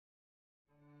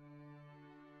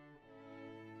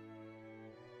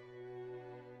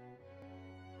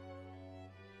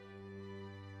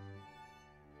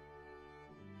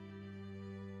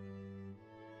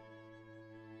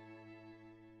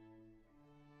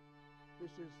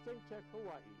This is ThinkTech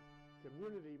Hawaii.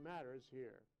 Community matters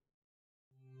here.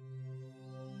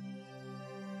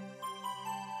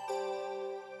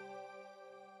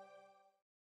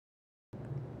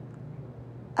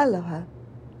 Aloha,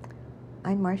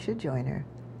 I'm Marcia Joyner,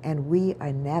 and we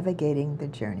are Navigating the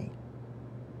Journey.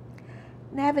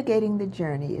 Navigating the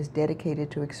Journey is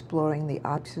dedicated to exploring the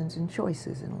options and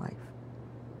choices in life.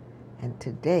 And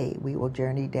today we will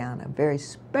journey down a very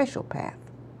special path.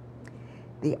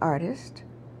 The artist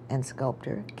and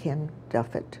sculptor Kim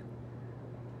Duffet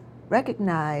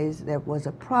recognized there was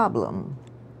a problem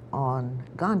on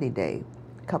Gandhi Day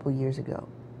a couple years ago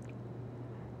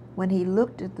when he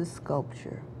looked at the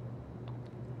sculpture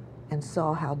and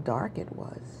saw how dark it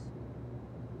was.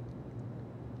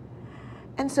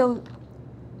 And so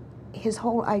his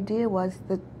whole idea was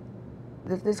that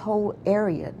this whole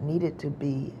area needed to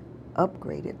be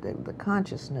upgraded, the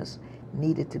consciousness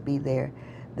needed to be there,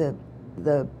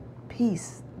 the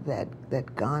peace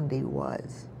that Gandhi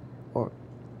was or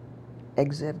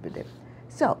exhibited.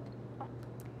 So,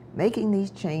 making these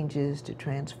changes to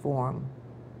transform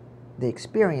the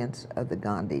experience of the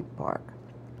Gandhi Park,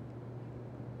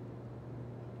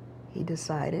 he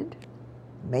decided,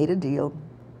 made a deal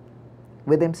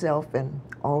with himself and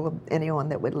anyone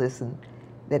that would listen,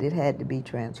 that it had to be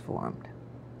transformed.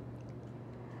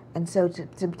 And so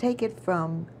to take it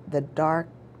from the dark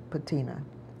patina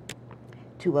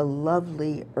to a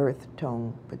lovely earth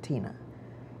tone patina,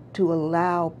 to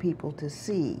allow people to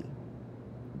see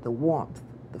the warmth,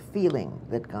 the feeling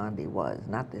that Gandhi was,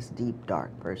 not this deep,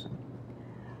 dark person.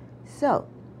 So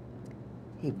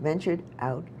he ventured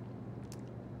out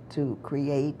to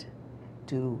create,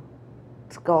 to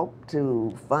sculpt,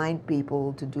 to find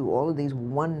people, to do all of these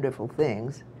wonderful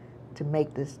things to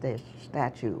make this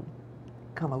statue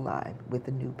come alive with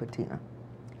the new patina.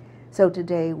 So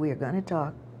today we are going to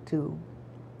talk to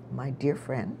my dear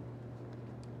friend,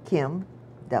 Kim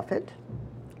Duffet,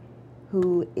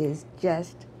 who is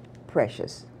just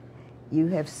precious. You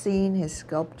have seen his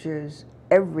sculptures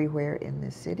everywhere in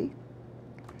this city.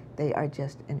 They are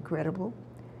just incredible.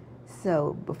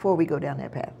 So before we go down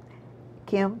that path,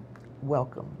 Kim,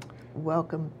 welcome.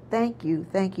 Welcome. Thank you,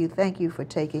 thank you, thank you for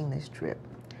taking this trip.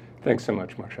 Thanks so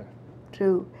much, Marcia.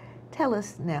 To tell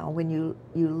us now, when you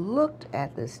looked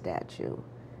at the statue,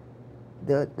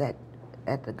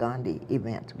 at the Gandhi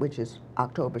event, which is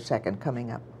October 2nd,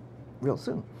 coming up real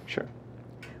soon. Sure.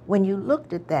 When you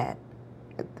looked at that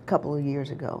a couple of years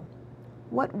ago,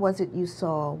 what was it you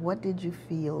saw? What did you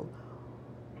feel?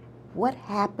 What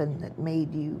happened that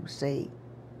made you say,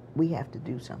 we have to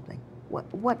do something? What?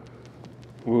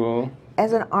 Well,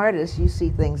 as an artist, you see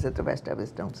things that the rest of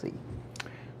us don't see.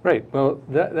 Right. Well,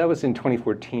 that was in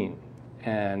 2014,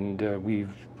 and we've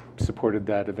supported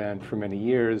that event for many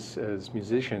years as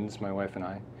musicians, my wife and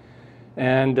I.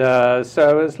 And so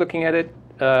I was looking at it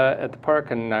at the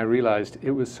park, and I realized it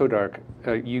was so dark.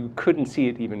 You couldn't see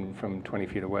it even from 20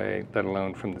 feet away, let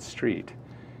alone from the street.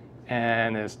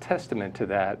 And as testament to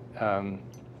that,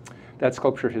 that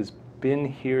sculpture has been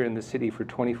here in the city for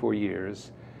 24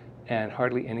 years, and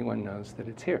hardly anyone knows that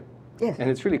it's here. Yes.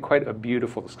 And it's really quite a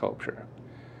beautiful sculpture.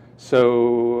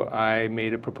 So I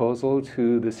made a proposal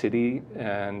to the city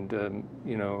and,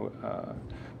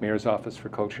 Mayor's Office for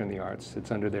Culture and the Arts.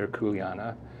 It's under their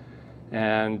kuleana.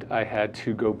 And I had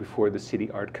to go before the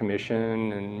City Art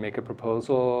Commission and make a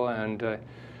proposal, and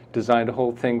designed a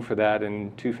whole thing for that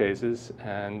in 2 phases,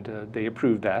 and they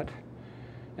approved that.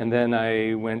 And then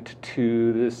I went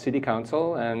to the City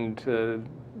Council, and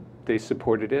they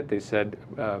supported it. They said,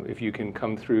 if you can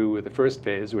come through with the first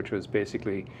phase, which was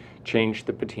basically change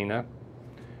the patina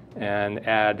and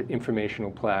add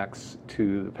informational plaques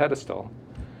to the pedestal,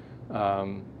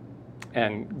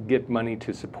 and get money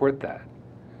to support that,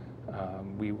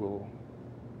 we will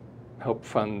help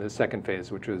fund the second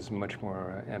phase, which was much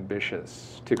more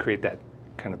ambitious, to create that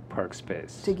kind of park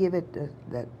space. To give it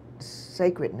that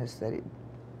sacredness that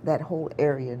that whole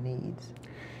area needs.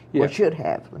 Yeah. Or should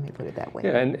have, let me put it that way.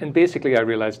 Yeah, and basically I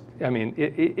realized, I mean,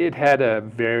 it had a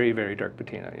very, very dark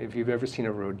patina. If you've ever seen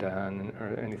a Rodin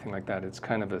or anything like that, it's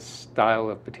kind of a style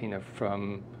of patina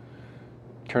from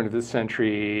turn of the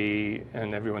century,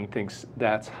 and everyone thinks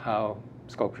that's how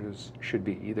sculptures should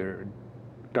be, either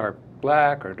dark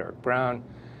black or dark brown.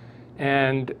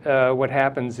 And what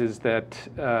happens is that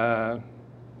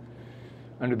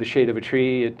under the shade of a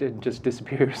tree, it just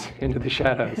disappears into the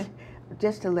shadows.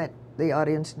 Just to let the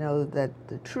audience know that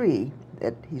the tree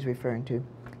that he's referring to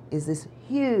is this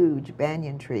huge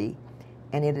banyan tree,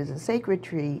 and it is a sacred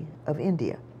tree of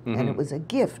India. Mm-hmm. And it was a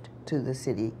gift to the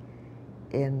city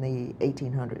in the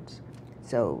 1800s.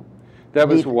 So That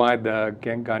was why the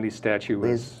Gandhi statue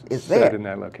was is set there. in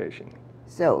that location.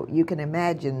 So you can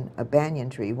imagine a banyan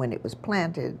tree, when it was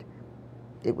planted,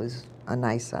 it was a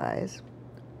nice size,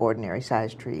 ordinary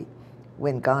size tree.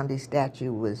 When Gandhi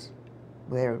statue was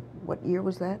there, what year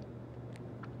was that?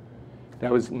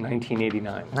 That was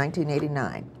 1989.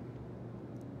 1989.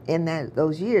 In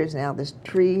those years now, this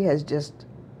tree has just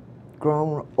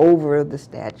grown over the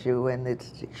statue, and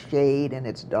it's shade and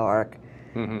it's dark.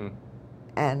 Mm-hmm.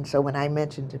 And so when I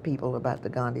mentioned to people about the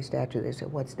Gandhi statue, they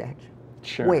said, what statue?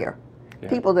 Sure. Where? Yeah.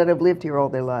 People that have lived here all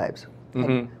their lives had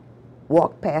Mm-hmm.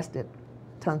 walked past it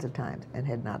tons of times and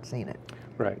had not seen it.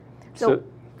 Right. So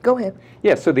go ahead.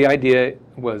 Yeah, so the idea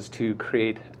was to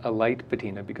create a light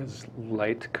patina because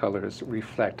light colors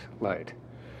reflect light.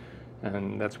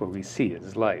 And that's what we see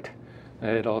is light.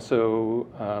 It also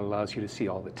allows you to see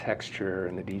all the texture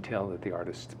and the detail that the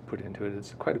artist put into it.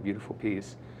 It's quite a beautiful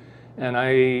piece. And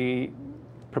I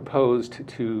proposed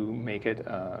to make it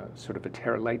sort of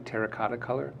a light terracotta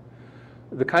color.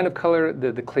 The kind of color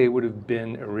that the clay would have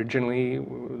been originally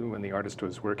when the artist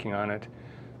was working on it,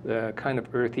 the kind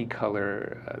of earthy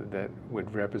color that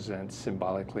would represent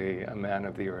symbolically a man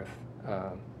of the earth,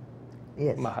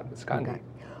 Yes. Mahatma Gandhi. Okay.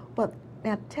 Well,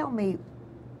 now tell me,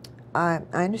 I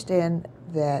understand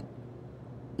that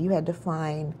you had to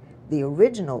find the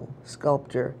original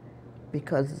sculptor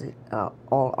because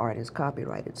all art is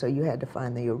copyrighted. So you had to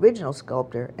find the original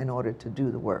sculptor in order to do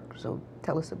the work. So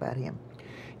tell us about him.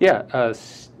 Yeah,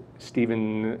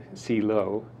 Stephen C.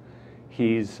 Lowe.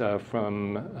 He's descended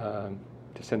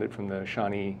from the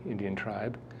Shawnee Indian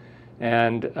tribe.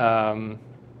 And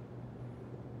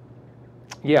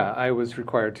yeah, I was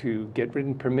required to get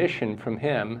written permission from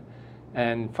him,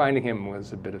 and finding him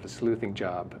was a bit of a sleuthing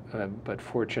job. But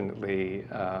fortunately,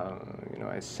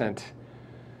 I sent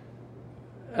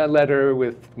a letter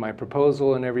with my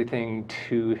proposal and everything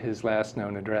to his last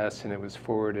known address, and it was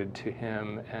forwarded to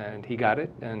him, and he got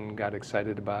it and got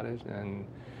excited about it and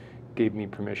gave me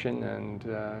permission, and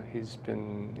he's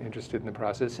been interested in the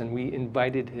process, and we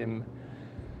invited him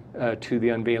to the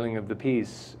unveiling of the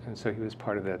piece, and so he was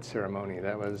part of that ceremony.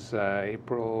 That was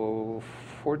April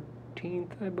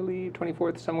 14th, I believe,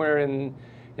 24th, somewhere in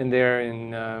there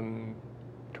in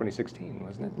 2016,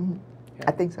 wasn't it? Mm-hmm. Yeah.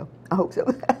 I think so. I hope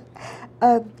so.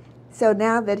 So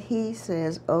now that he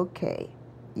says, okay,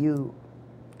 you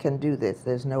can do this,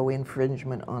 there's no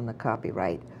infringement on the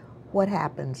copyright, what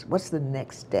happens? What's the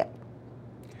next step?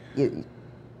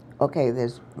 Okay,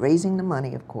 there's raising the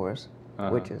money, of course,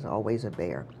 which is always a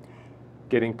bear.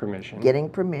 Getting permission. Getting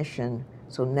permission,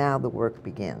 so now the work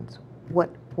begins.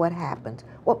 What happens?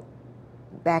 Well,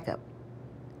 back up.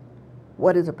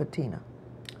 What is a patina?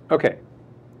 Okay,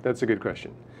 that's a good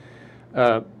question.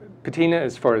 Patina,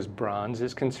 as far as bronze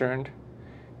is concerned,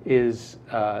 is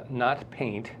not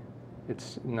paint.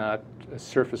 It's not a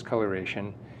surface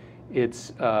coloration.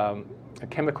 It's a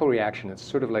chemical reaction. It's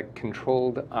sort of like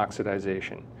controlled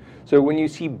oxidization. So when you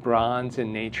see bronze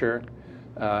in nature,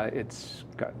 it's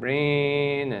got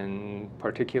rain and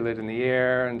particulate in the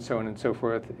air and so on and so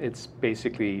forth. It's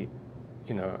basically,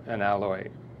 an alloy,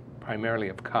 primarily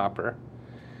of copper,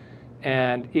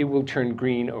 and it will turn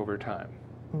green over time.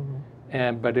 Mm-hmm.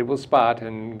 But it will spot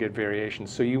and get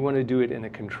variations. So you want to do it in a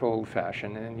controlled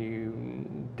fashion,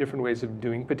 and different ways of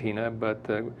doing patina, but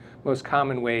the most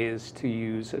common way is to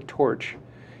use a torch,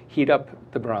 heat up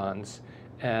the bronze,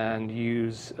 and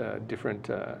use different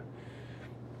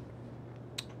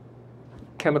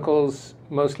chemicals,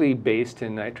 mostly based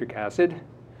in nitric acid,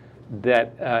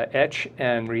 that etch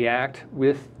and react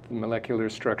with the molecular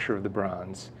structure of the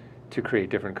bronze to create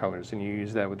different colors. And you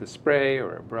use that with a spray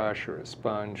or a brush or a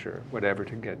sponge or whatever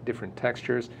to get different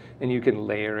textures. And you can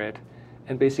layer it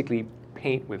and basically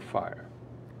paint with fire.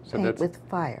 So paint that's with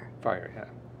fire? Fire, yeah.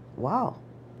 Wow.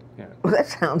 Yeah. Well, that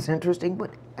sounds interesting,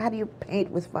 but how do you paint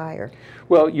with fire?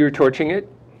 Well, you're torching it,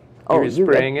 Oh, you're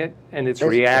spraying it, and it's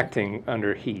reacting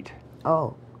under heat.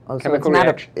 Oh, so Chemical it's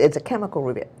reaction. it's a chemical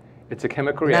reaction. It's a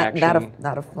chemical reaction.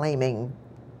 Not a flaming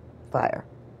fire.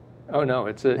 Oh no,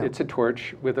 it's a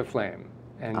torch with a flame,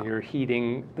 and you're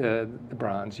heating the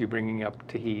bronze. You're bringing up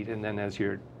to heat, and then as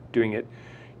you're doing it,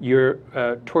 you're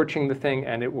torching the thing,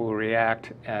 and it will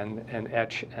react and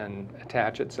etch and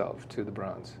attach itself to the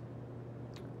bronze.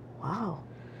 Wow.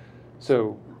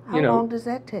 So how long does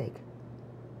that take?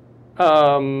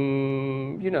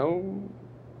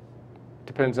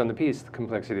 Depends on the piece, the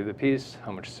complexity of the piece,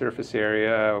 how much surface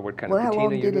area, what kind of patina. Well, how long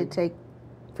did you're it take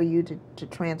for you to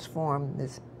transform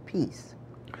this piece?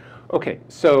 Okay,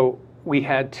 so we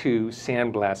had to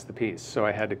sandblast the piece. So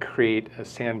I had to create a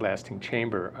sandblasting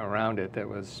chamber around it that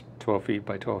was 12 feet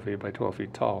by 12 feet by 12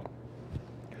 feet tall.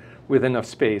 with enough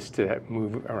space to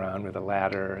move around with a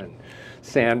ladder and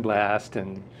sandblast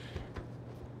and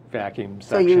vacuum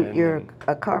So suction. you're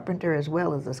a carpenter as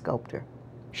well as a sculptor?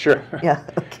 Sure. Yeah,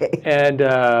 okay. And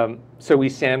so we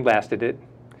sandblasted it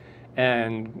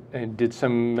and did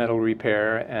some metal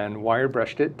repair and wire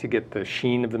brushed it to get the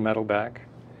sheen of the metal back,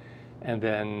 and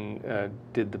then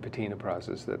did the patina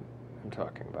process that I'm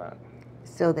talking about.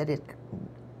 So that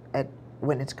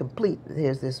when it's complete,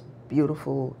 there's this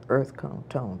beautiful earth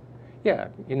tone. Yeah,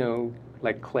 you know,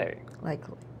 like clay.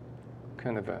 Likely.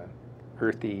 Kind of a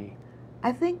earthy.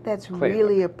 I think that's clay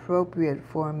really look. appropriate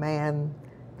for a man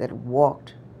that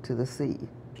walked to the sea,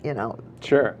 you know.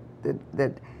 Sure.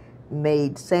 That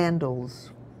made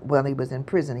sandals. When he was in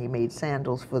prison, he made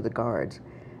sandals for the guards.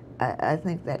 I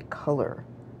think that color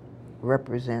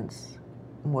represents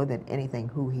more than anything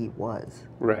who he was.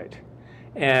 Right.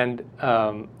 And,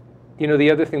 you know,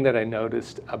 the other thing that I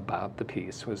noticed about the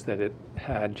piece was that it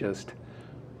had just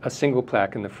a single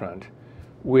plaque in the front,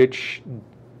 which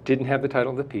didn't have the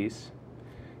title of the piece,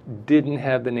 didn't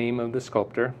have the name of the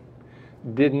sculptor,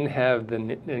 didn't have the,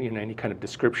 you know, any kind of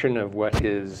description of what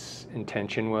his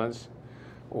intention was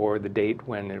or the date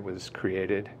when it was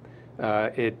created.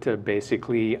 It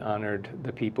basically honored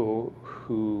the people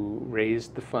who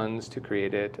raised the funds to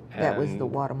create it. That was the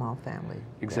Watermall family.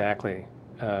 Exactly,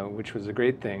 which was a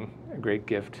great thing, a great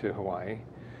gift to Hawaii.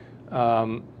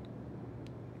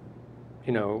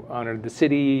 You know, honored the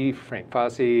city, Frank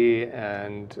Fosse,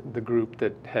 and the group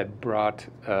that had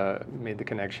made the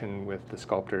connection with the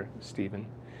sculptor, Stephen,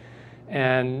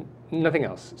 and nothing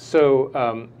else. So,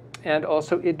 and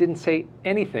also it didn't say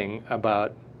anything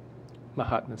about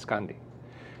Mahatma Gandhi.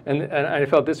 And I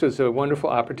felt this was a wonderful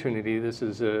opportunity. This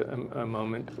is a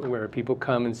moment where people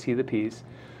come and see the piece.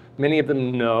 Many of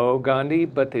them know Gandhi,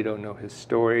 but they don't know his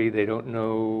story. They don't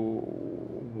know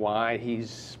why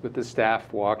he's with the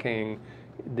staff walking.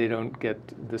 They don't get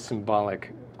the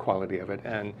symbolic quality of it.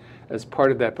 And as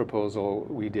part of that proposal,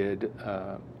 we did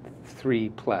 3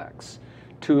 plaques.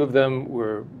 2 of them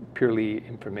were purely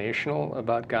informational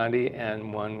about Gandhi,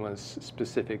 and 1 was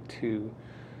specific to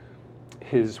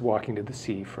his walking to the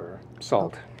sea for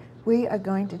salt. We are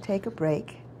going to take a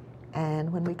break,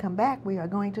 and when we come back, we are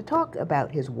going to talk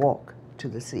about his walk to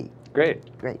the sea.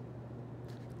 Great. Great.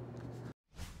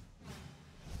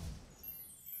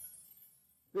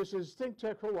 This is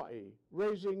ThinkTech Hawaii,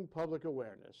 raising public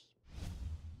awareness.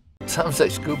 Some say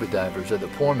scuba divers are the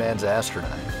poor man's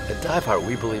astronaut. At Dive Heart,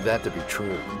 we believe that to be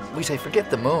true. We say forget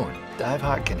the moon. Dive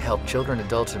Heart can help children,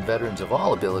 adults, and veterans of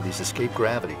all abilities escape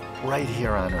gravity right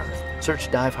here on Earth. Search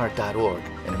diveheart.org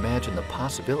and imagine the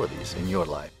possibilities in your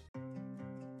life.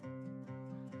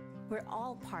 We're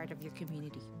all part of your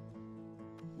community.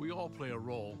 We all play a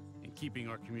role in keeping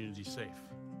our community safe.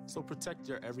 So protect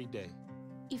your everyday.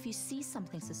 If you see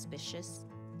something suspicious,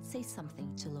 say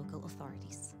something to local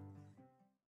authorities.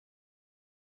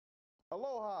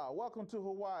 Aloha, welcome to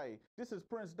Hawaii. This is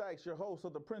Prince Dykes, your host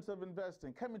of the Prince of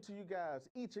Investing, coming to you guys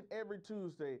each and every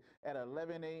Tuesday at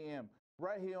 11 a.m.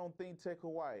 right here on ThinkTech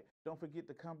Hawaii. Don't forget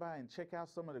to come by and check out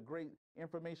some of the great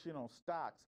information on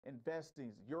stocks,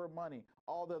 investing, your money,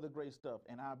 all the other great stuff,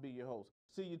 and I'll be your host.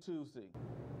 See you Tuesday.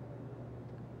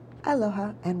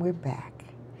 Aloha, and we're back.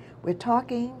 We're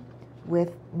talking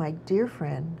with my dear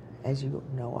friend. As you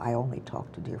know, I only talk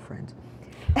to dear friends.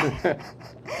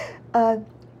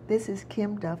 This is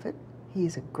Kim Duffet.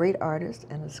 He's a great artist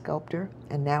and a sculptor,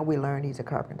 and now we learn he's a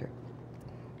carpenter.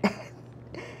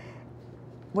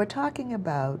 We're talking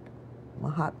about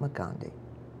Mahatma Gandhi.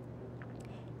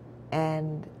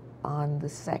 And on the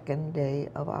 2nd day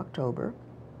of October,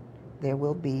 there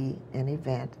will be an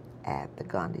event at the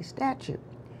Gandhi Statue.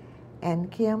 And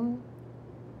Kim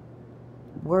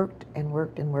worked and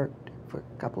worked and worked for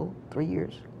a 3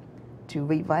 years to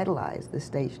revitalize the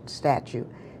statue,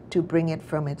 to bring it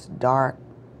from its dark,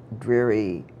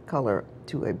 dreary color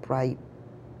to a bright,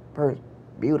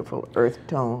 beautiful earth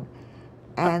tone,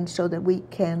 and so that we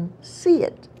can see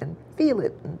it and feel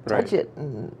it and touch it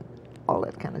and all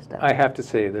that kind of stuff. I have to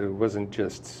say that it wasn't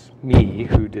just me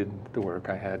who did the work.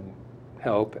 I had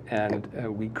help, and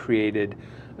we created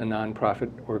a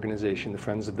nonprofit organization, the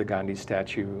Friends of the Gandhi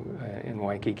Statue in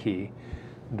Waikiki,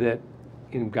 that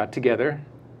got together.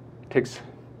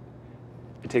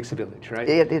 It takes a village, right?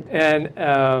 And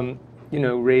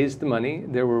raised the money.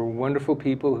 There were wonderful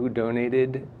people who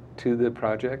donated to the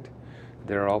project.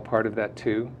 They're all part of that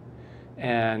too,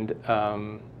 and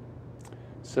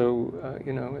so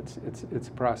it's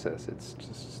a process. It's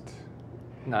just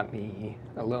not me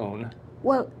alone.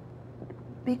 Well,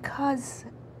 because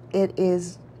it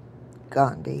is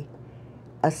Gandhi,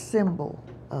 a symbol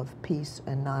of peace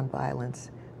and nonviolence.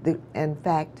 In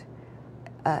fact,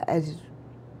 as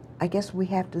I guess we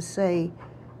have to say,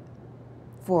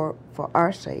 for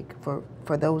our sake, for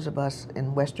those of us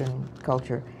in Western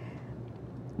culture,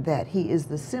 that he is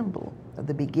the symbol of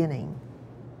the beginning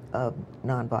of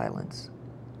nonviolence,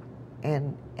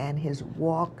 and his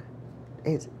walk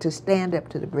is to stand up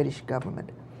to the British government,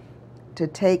 to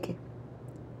take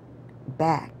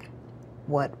back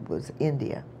what was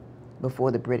India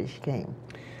before the British came,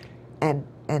 and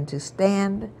to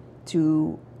stand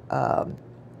to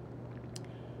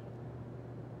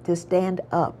stand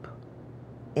up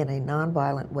in a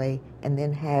nonviolent way, and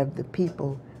then have the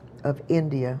people of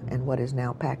India and what is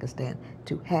now Pakistan,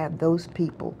 to have those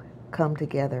people come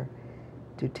together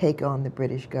to take on the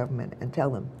British government and tell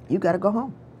them, you got to go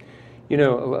home. You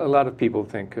know, a lot of people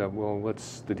think, well,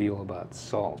 what's the deal about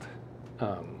salt?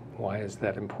 Why is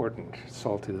that important?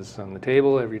 Salt is on the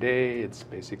table every day. It's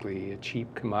basically a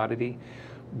cheap commodity.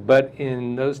 But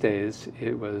in those days,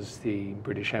 it was the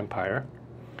British Empire,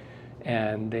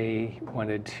 and they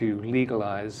wanted to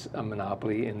legalize a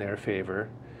monopoly in their favor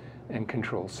and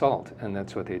control salt, and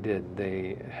that's what they did.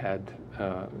 They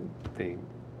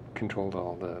controlled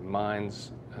all the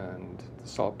mines and the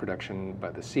salt production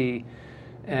by the sea,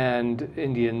 and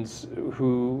Indians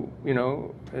who, you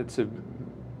know, it's a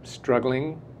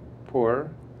struggling,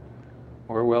 poor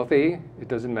or wealthy, it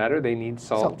doesn't matter, they need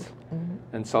salt. Mm-hmm.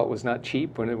 And salt was not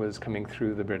cheap when it was coming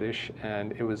through the British,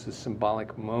 and it was a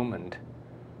symbolic moment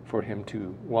for him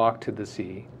to walk to the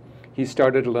sea. He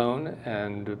started alone,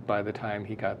 and by the time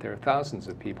he got there, thousands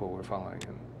of people were following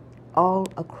him. All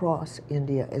across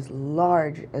India, as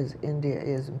large as India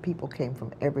is, and people came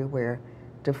from everywhere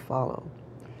to follow.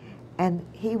 And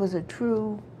he was a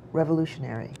true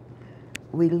revolutionary.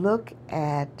 We look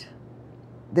at,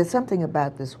 there's something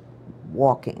about this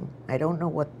walking. I don't know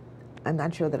what, I'm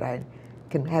not sure that I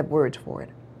can have words for it.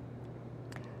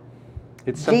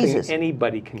 It's something Jesus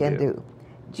anybody can do.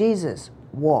 Jesus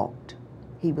walked.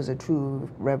 He was a true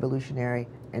revolutionary,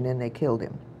 and then they killed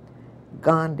him.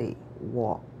 Gandhi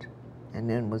walked and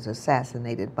then was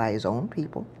assassinated by his own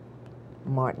people.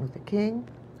 Martin Luther King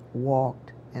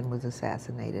walked and was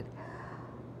assassinated.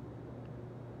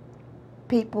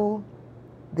 People,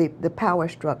 the power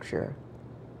structure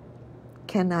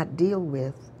cannot deal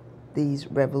with these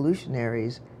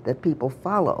revolutionaries that people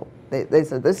follow. They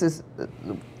said, this is,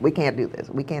 we can't do this,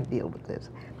 we can't deal with this.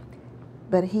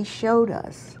 But he showed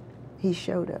us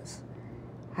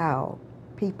how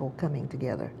people coming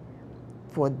together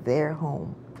for their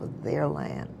home, for their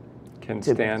land, Can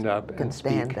stand up and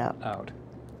speak out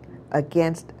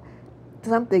against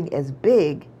something as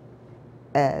big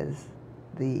as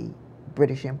the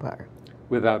British Empire.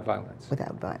 without violence.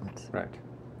 Without violence. Right.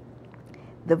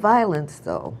 The violence,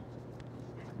 though,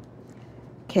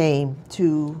 came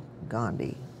to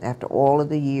Gandhi after all of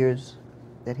the years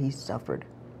that he suffered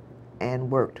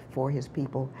and worked for his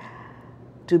people,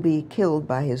 to be killed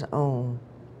by his own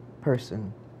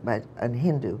person, by a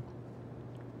Hindu,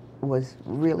 was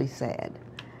really sad.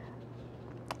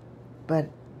 But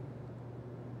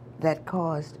that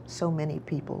caused so many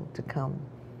people to come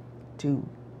to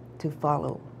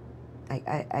follow.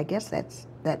 I guess that's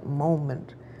that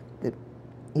moment that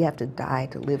you have to die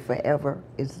to live forever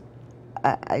is,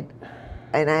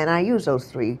 and I use those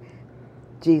three,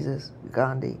 Jesus,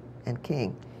 Gandhi, and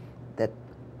King, that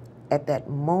at that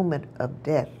moment of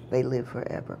death, they live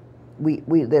forever.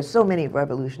 There's so many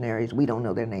revolutionaries, we don't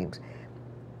know their names.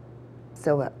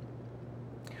 So,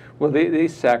 well, they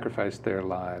sacrificed their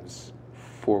lives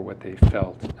for what they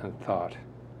felt and thought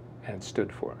and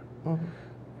stood for. mm-hmm.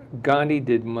 Gandhi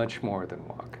did much more than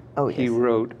walk. Oh, yes.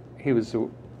 He was a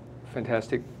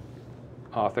fantastic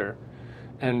author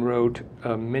and wrote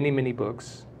many, many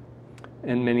books,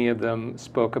 and many of them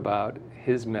spoke about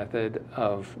his method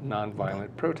of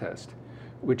nonviolent protest,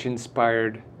 which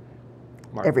inspired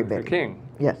Martin Luther King,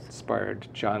 yes, inspired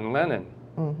John Lennon,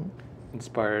 mm-hmm.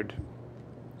 inspired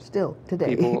still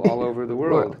today people all over the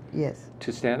world yes,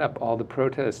 to stand up. All the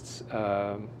protests,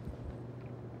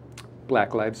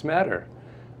 Black Lives Matter,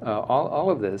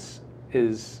 all of this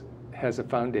has a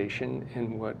foundation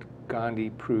in what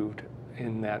Gandhi proved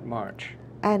in that march.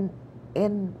 And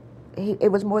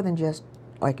it was more than just,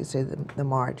 like I said, the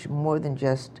march, more than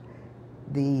just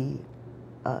the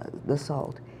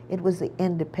salt. It was the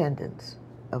independence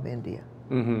of India.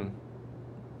 Mm-hmm.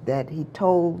 That he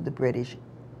told the British,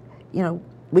 you know,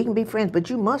 we can be friends, but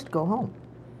you must go home.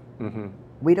 Mm-hmm.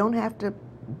 We don't have to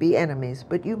be enemies,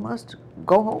 but you must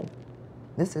go home.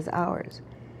 This is ours.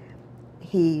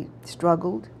 He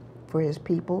struggled for his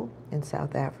people in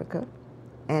South Africa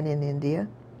and in India.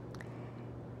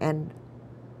 And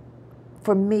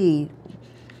for me,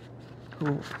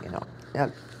 who, you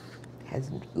know, has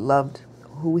loved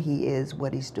who he is,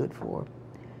 what he stood for,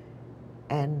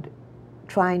 and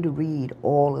trying to read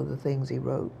all of the things he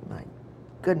wrote. My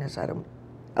goodness,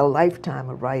 a lifetime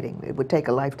of writing. It would take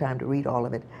a lifetime to read all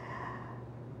of it.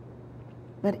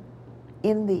 But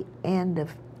in the end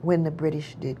of when the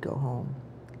British did go home,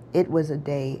 it was a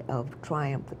day of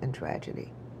triumph and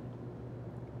tragedy.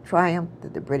 Triumph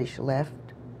that the British left,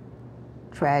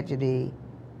 tragedy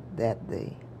that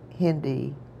the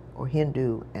Hindi or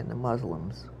Hindu and the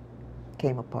Muslims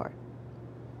came apart.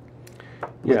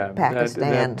 Yeah,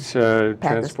 Pakistan, that transformed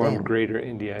Pakistan. Greater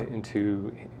India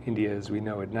into India as we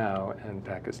know it now, and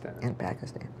Pakistan. And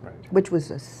Pakistan, Right. which was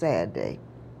a sad day.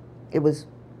 It was,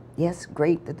 yes,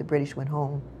 great that the British went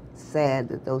home, sad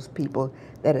that those people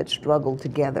that had struggled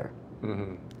together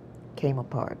came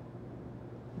apart.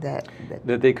 That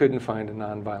they couldn't find a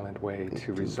nonviolent way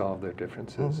to resolve their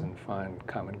differences and find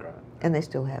common ground. And they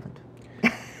still haven't.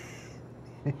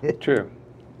 True.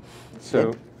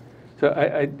 So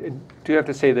I do have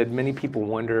to say that many people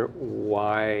wonder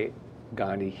why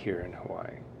Gandhi here in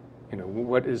Hawaii. You know,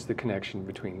 what is the connection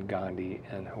between Gandhi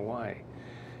and Hawaii?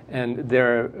 And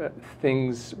there are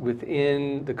things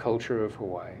within the culture of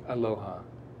Hawaii, aloha,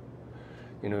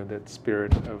 you know, that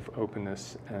spirit of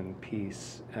openness and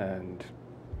peace and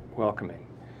welcoming,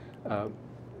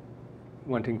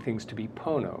 wanting things to be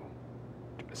pono,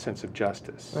 a sense of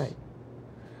justice. Right.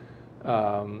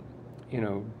 You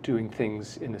know, doing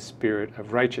things in a spirit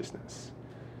of righteousness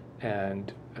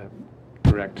and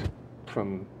direct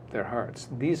from their hearts.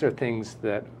 These are things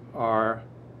that are,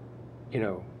 you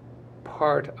know,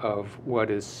 part of what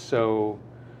is so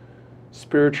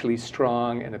spiritually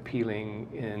strong and appealing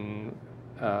in,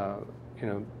 you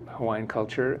know, Hawaiian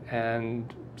culture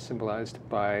and symbolized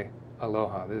by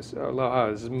aloha. This aloha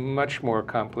is much more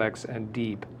complex and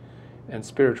deep and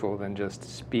spiritual than just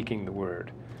speaking the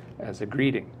word as a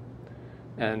greeting.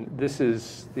 And this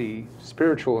is the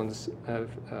spiritual and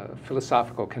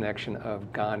philosophical connection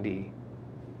of Gandhi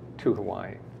to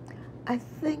Hawaii. I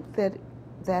think that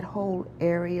that whole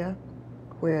area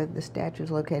where the statue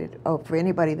is located, oh, for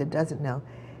anybody that doesn't know,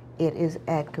 it is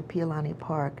at Kapiolani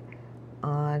Park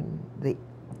on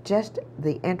just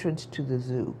the entrance to the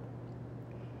zoo.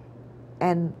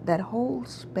 And that whole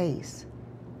space,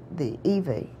 the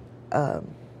Ewe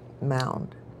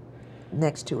mound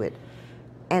next to it,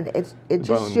 and it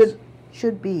just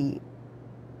should be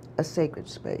a sacred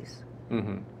space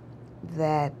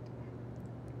that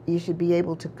you should be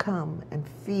able to come and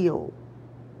feel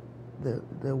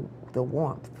the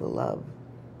warmth, the love,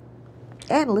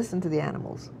 and listen to the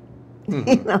animals,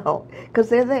 you know, because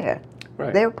they're there.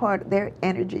 Right. Their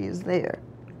energy is there.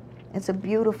 It's a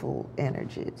beautiful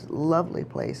energy. It's a lovely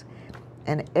place,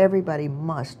 and everybody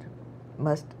must.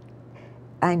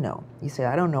 I know. You say,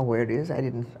 I don't know where it is.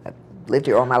 I've lived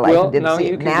here all my life and didn't see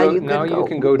it. Now you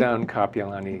can go down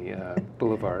Kapiolani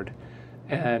Boulevard,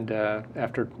 and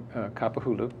after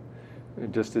Kapahulu,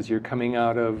 just as you're coming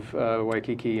out of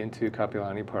Waikiki into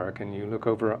Kapiolani Park, and you look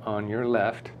over on your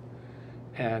left,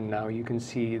 and now you can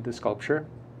see the sculpture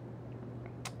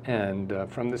and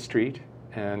from the street,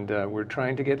 and we're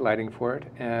trying to get lighting for it,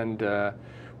 and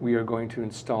we are going to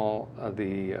install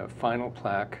the final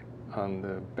plaque on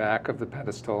the back of the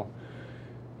pedestal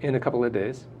in a couple of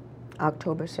days.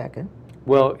 October 2nd.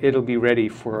 Well, it'll be ready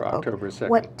for October 2nd.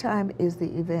 What time is the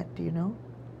event, do you know?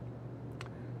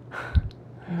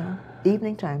 No?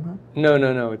 Evening time, huh?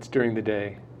 No, it's during the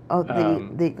day. Oh,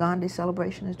 the Gandhi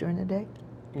celebration is during the day?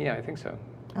 Yeah, I think so.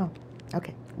 Oh,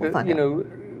 okay. We'll find you out. know,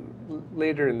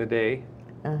 later in the day,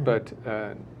 but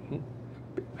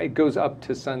it goes up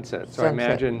to sunset. So I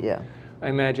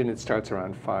imagine it starts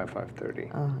around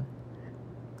 5:30.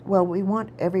 Well, we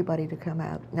want everybody to come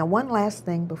out. Now, one last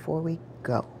thing before we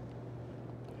go.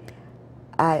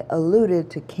 I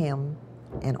alluded to Kim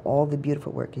and all the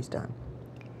beautiful work he's done.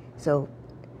 So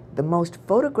the most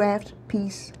photographed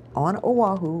piece on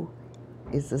Oahu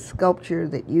is the sculpture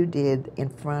that you did in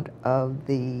front of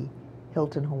the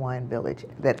Hilton Hawaiian Village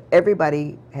that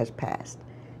everybody has passed.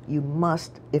 You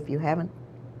must, if you haven't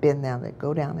been down there,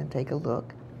 go down and take a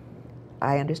look.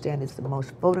 I understand it's the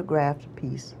most photographed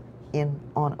piece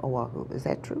on Oahu. Is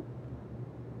that true?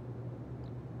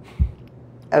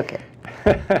 Okay.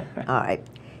 All right.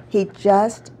 He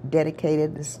just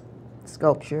dedicated this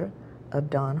sculpture of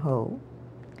Don Ho.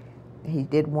 He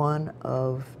did one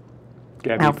of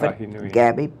Gabby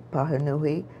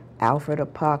Pahinui, Alfred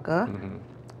Apaka.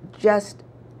 Just,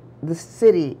 the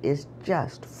city is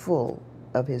just full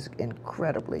of his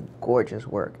incredibly gorgeous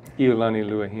work. Iolani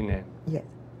Luahine. Yes,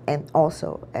 and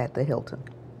also at the Hilton.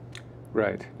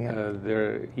 Right. Yeah.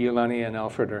 Iolani and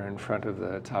Alfred are in front of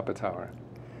the Tapa Tower.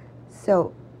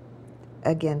 So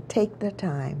again, take the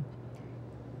time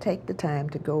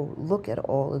to go look at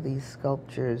all of these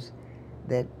sculptures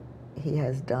that he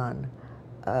has done.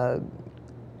 The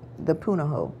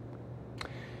Punahou.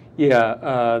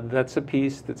 Yeah, that's a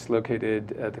piece that's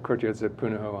located at the courtyards of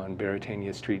Punahou on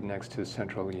Baratania Street next to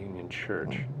Central Union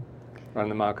Church, on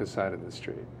the Maka side of the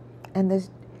street. And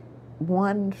there's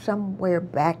one somewhere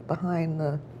back behind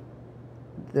the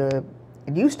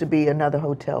it used to be another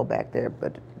hotel back there,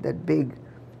 but that big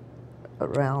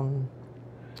around.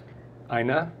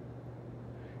 Aina?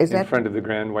 Is in that front of the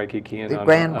Grand Waikiki Inn? the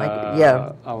Grand Waikiki?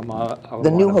 Yeah.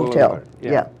 The new hotel.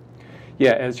 Yeah.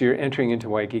 Yeah, as you're entering into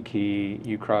Waikiki,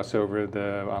 you cross over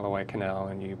the Alawai Canal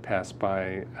and you pass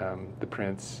by the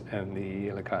Prince and the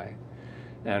Ilikai.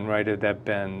 And right at that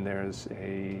bend, there's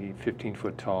a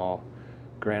 15-foot tall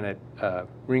granite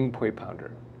ring poi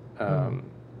pounder.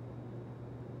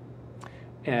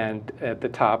 And at the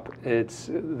top, it's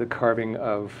the carving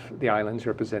of the islands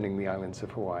representing the islands of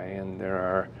Hawaii. And there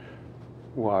are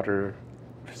water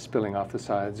spilling off the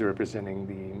sides representing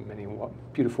the many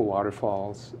beautiful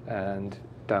waterfalls, and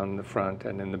down the front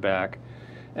and in the back,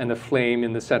 and a flame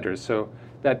in the center. So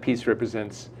that piece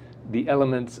represents the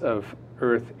elements of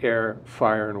earth, air,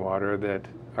 fire, and water that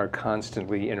are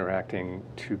constantly interacting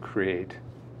to create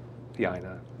the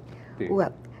Aina.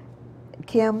 Well,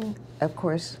 Kim, of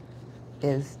course,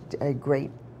 is a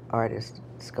great artist,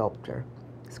 sculptor.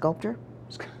 Sculptor?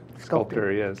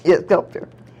 Sculptor, yes. Yeah, sculptor.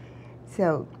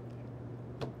 So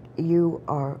you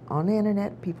are on the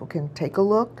internet. People can take a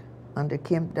look under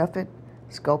Kim Duffet,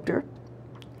 sculptor.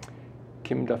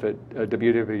 Kim Duffet,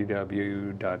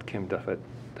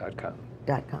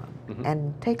 www.kimduffet.com.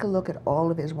 And take a look at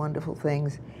all of his wonderful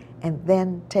things, and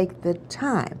then take the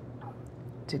time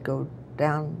to go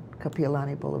down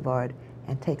Kapiolani Boulevard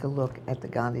and take a look at the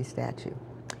Gandhi statue.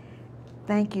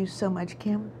 Thank you so much,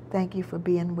 Kim. Thank you for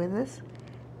being with us,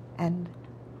 and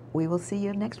we will see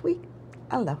you next week.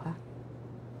 Aloha.